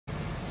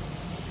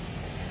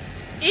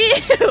Ew!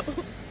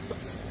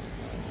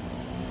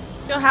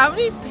 Yo, how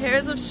many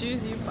pairs of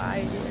shoes you buy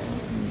here?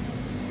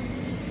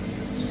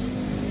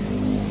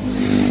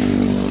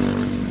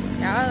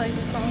 Yeah, I like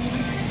this song.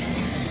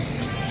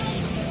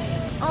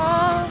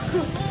 Oh,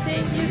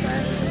 thank you,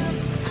 guys.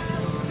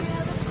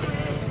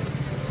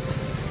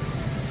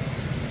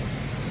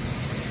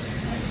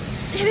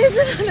 It is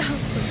an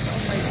announcement. Oh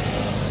my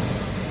god.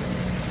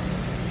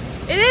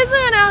 It is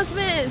an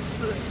announcement.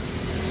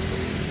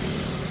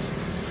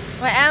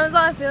 My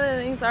Amazon affiliate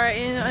links are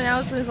in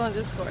announcements on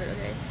Discord,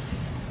 okay?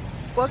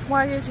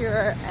 Bookmark it to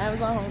your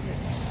Amazon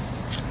homepage.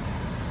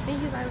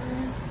 Thank you,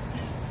 Simon.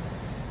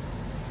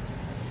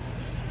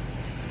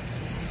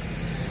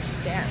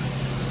 Damn.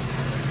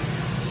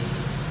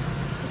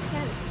 This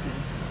cat is cute.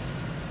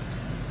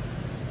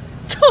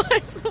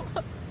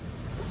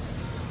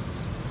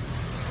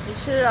 You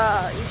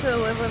should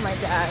live with my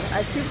dad.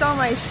 I pooped on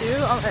my shoe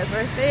on my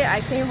birthday.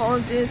 I came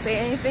home, didn't say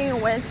anything,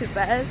 and went to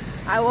bed.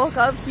 I woke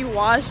up, he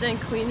washed and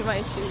cleaned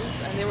my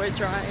shoes, and they were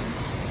drying.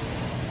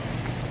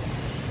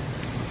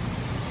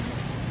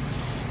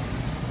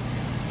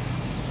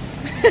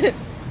 He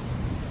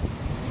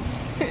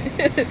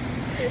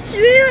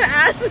didn't even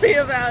ask me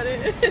about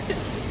it.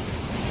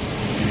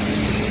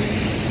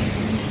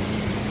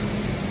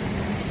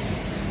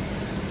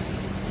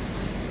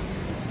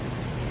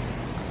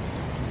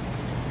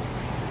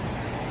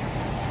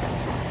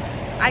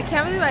 I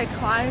can't believe I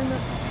climbed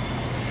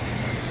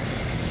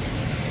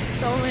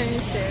so many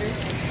stairs.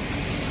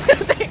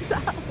 Thanks,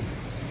 Alex.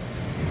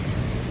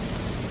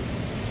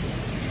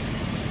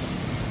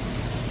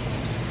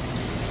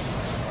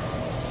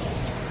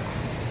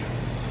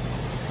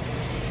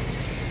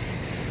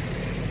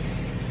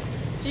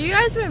 Do you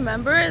guys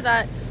remember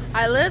that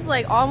I lived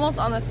like almost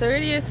on the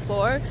 30th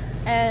floor,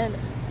 and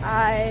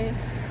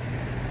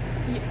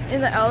in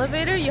the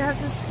elevator you have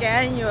to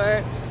scan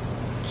your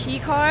key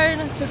card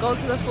to go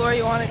to the floor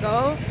you want to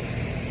go,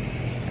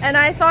 and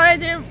I thought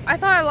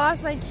I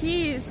lost my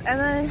keys, and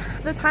then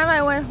the time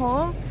I went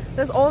home,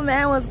 this old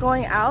man was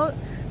going out,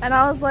 and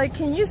I was like,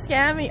 can you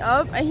scan me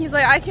up? And he's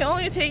like, I can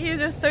only take you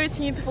to the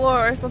 13th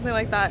floor or something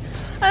like that.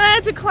 And I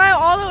had to climb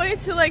all the way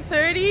to like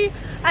 30,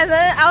 and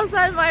then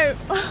outside my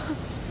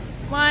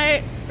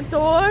my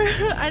door,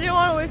 I didn't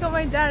want to wake up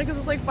my dad because it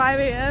was like 5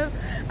 a.m.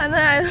 and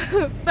then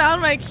I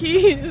found my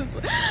keys.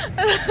 But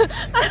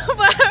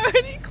I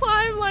already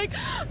climbed like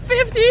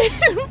 15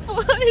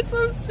 flights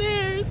of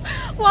stairs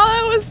while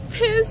I was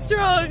pissed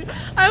drunk.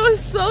 I was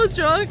so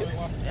drunk.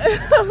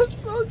 I was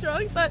so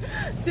drunk that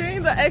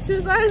during the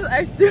exercise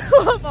I threw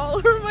up all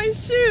over my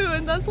shoe,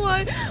 and that's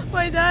why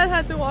my dad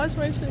had to wash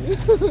my shoe.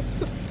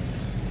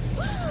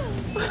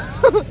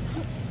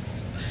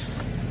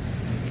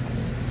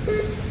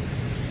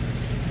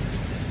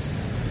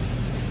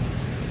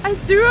 I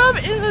threw up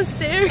in the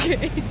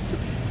staircase.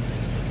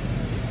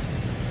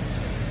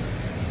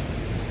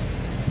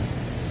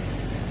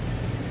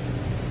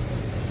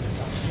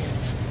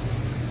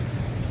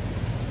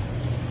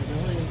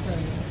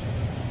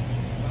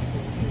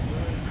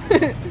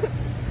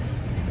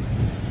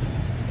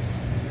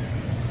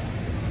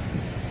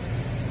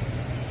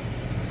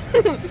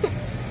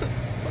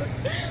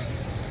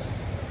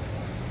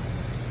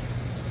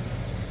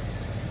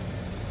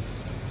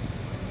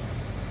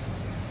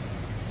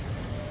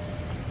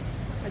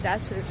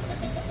 That's really fun.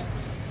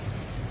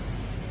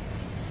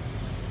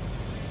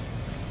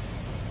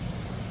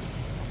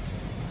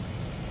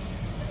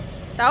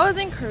 That was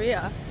in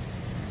Korea.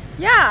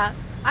 Yeah,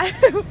 I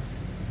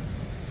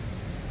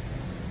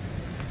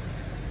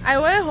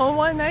went home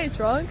one night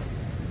drunk,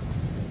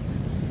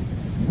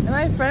 and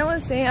my friend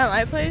was staying at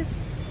my place,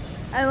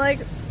 and like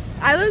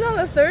I lived on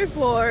the 3rd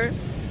floor,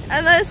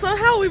 and then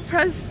somehow we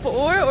pressed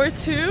 4 or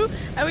 2,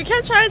 and we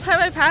kept trying to type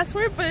my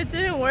password, but it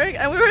didn't work,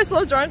 and we were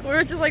so drunk, we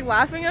were just like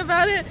laughing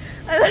about it,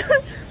 and then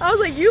I was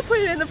like, you put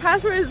it in, the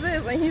password is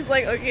this, and he's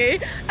like, okay,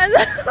 and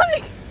then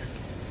like,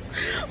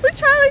 we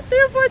tried like 3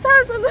 or 4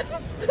 times, and then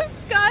this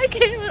guy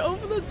came and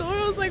opened the door,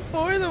 it was like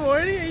 4 in the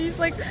morning, and he's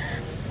like,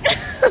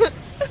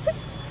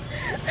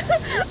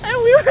 and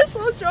we were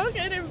so drunk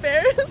and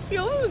embarrassed, he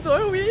opened the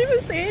door, we didn't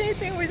even say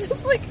anything, we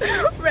just like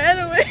ran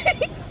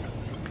away.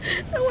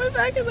 And went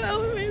back in the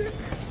elevator.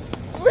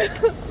 We're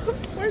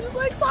just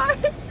like, sorry.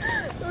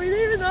 We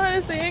didn't even know how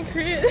to say in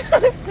Korean.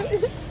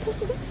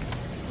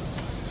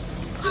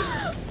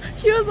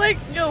 He was like,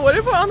 yo, what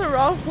if we're on the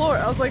wrong floor?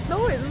 I was like,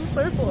 no, wait, this is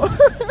the 3rd floor.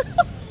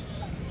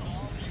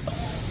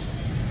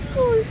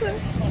 Holy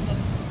shit.